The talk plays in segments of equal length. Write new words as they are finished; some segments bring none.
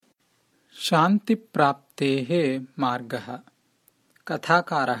शान्तिप्राप्तेः मार्गः।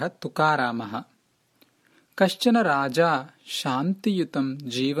 कथाकारः तुकारामः। कश्चन राजा शान्तियुतं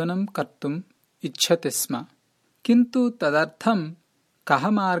जीवनं कर्तुम् इच्छति स्म, किन्तु तदर्थं कः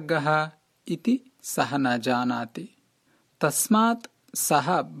मार्गः इति सः न जानाति। तस्मात्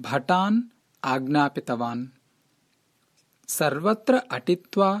सः भटान् आज्ञापितवान्। सर्वत्र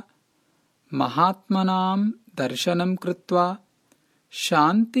अटित्वा महात्मनां दर्शनं कृत्वा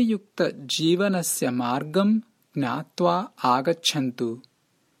शान्तियुक्तजीवनस्य मार्गं ज्ञात्वा आगच्छन्तु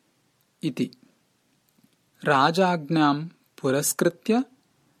इति। राजाज्ञां पुरस्कृत्य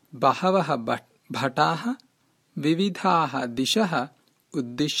बहवः भटाः विविधाः दिशः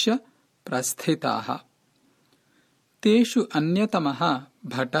उद्दिश्य प्रस्थिताः। तेषु अन्यतमः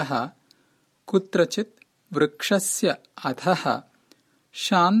भटः कुत्रचित् वृक्षस्य अधः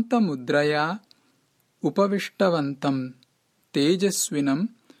शान्तमुद्रया उपविष्टवन्तं तेजस्विनं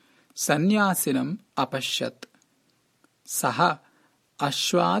सन्यासिनम् अपश्यत्। सः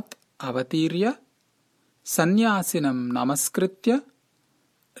अश्वात् अवतीर्य सन्यासिनं नमस्कृत्य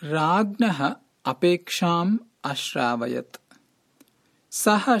राज्ञः अपेक्षाम् अश्रावयत्।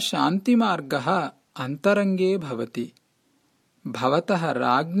 सः शान्तिमार्गः अन्तरङ्गे भवति। भवतः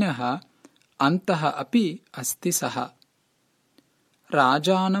राज्ञः अन्तः अपि अस्ति सः।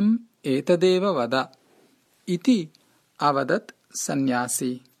 राजानम् एतदेव वद इति अवदत्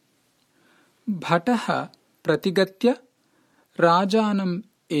सन्यासी। भटः प्रतिगत्य राजानम्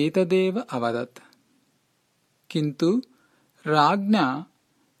एतदेव अवदत्, किन्तु राज्ञा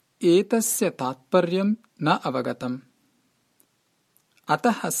एतस्य तात्पर्यं न अवगतम्।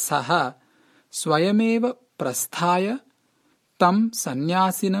 अतः सः स्वयमेव प्रस्थाय तं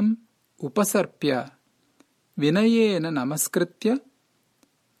सन्यासिनम् उपसर्प्य विनयेन नमस्कृत्य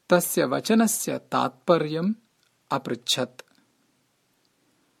तस्य वचनस्य तात्पर्यम् अपृच्छत्।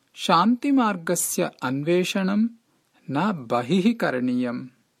 शान्तिमार्गस्य अन्वेषणं न बहिः करणीयम्।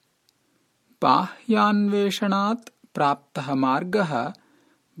 बाह्यान्वेषणात् प्राप्तः मार्गः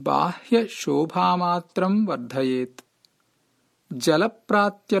बाह्यशोभामात्रं वर्धयेत्।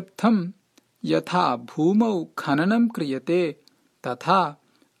 जलप्राप्त्यर्थं यथा भूमौ खननं क्रियते तथा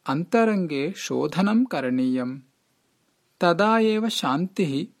अन्तरङ्गे शोधनं करणीयम्। तदा एव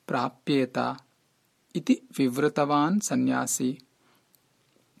शान्तिः प्राप्येत इति विवृतवान् सन्यासी।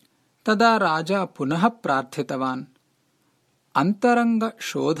 तदा राजा पुनः प्रार्थितवान्,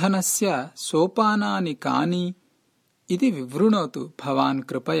 अन्तरङ्गशोधनस्य सोपानानि कानि इति विवृणोतु भवान्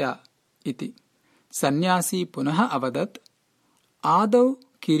कृपया इति। सन्यासी पुनः अवदत्, आदौ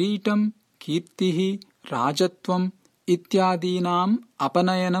किरीटं, कीर्तिः, राजत्वम् इत्यादीनाम्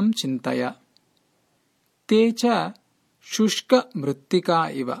अपनयनं चिन्तय। ते च शुष्कमृत्तिका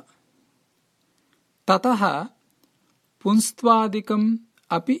इव। ततः पुंस्त्वादिकम्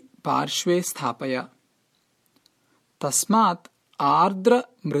अपि पार्श्वे स्थापय। तस्मात्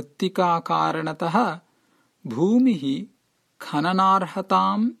आर्द्रमृत्तिकाकारणतः भूमिः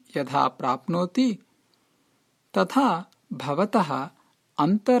खननार्हतां यथा प्राप्नोति तथा भवतः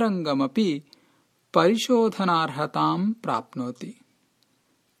अन्तरङ्गमपि परिशोधनार्हतां प्राप्नोति।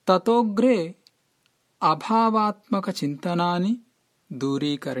 ततोऽग्रे अभावात्मकचिन्तनानि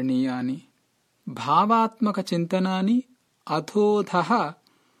दूरीकरणीयानि। भावात्मकचिन्तनानि अधोऽधः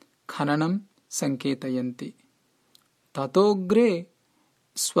खननं संकेतयन्ति। ततोऽग्रे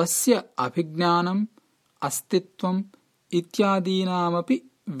स्वस्य अभिज्ञानम्, अस्तित्वम् इत्यादीनामपि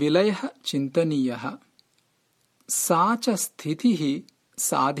विलयः चिन्तनीयः। सा च स्थितिः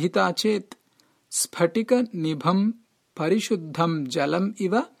साधिता चेत् स्फटिकनिभं परिशुद्धं जलम्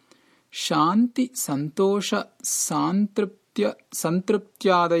इव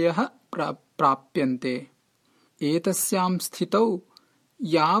शान्तिसन्तोषसान्तृप्त्यादयः प्राप्यन्ते। एतस्यां स्थितौ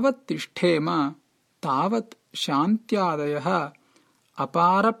यावत् तिष्ठेम तावत् शान्त्यादयः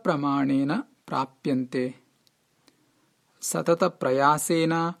अपारप्रमाणेन प्राप्यन्ते।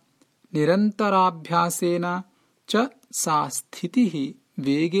 सततप्रयासेन निरन्तराभ्यासेन च सा स्थितिः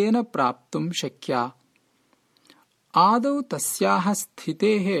वेगेन प्राप्तुं शक्या। आदौ तस्याः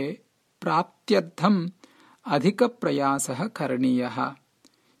स्थितेः प्राप्त्यर्थम् अधिकप्रयासः करणीयः,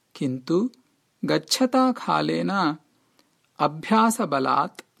 किन्तु गच्छता कालेन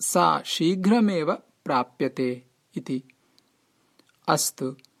अभ्यासबलात् सा शीघ्रमेव प्राप्यते इति।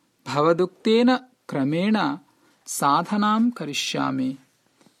 अस्तु, भवदुक्तेन क्रमेण साधनां करिष्यामि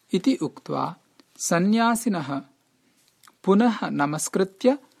इति उक्त्वा सन्यासिनः पुनः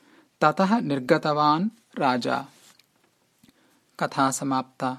नमस्कृत्य ततः निर्गतवान् राजा। कथा समाप्ता।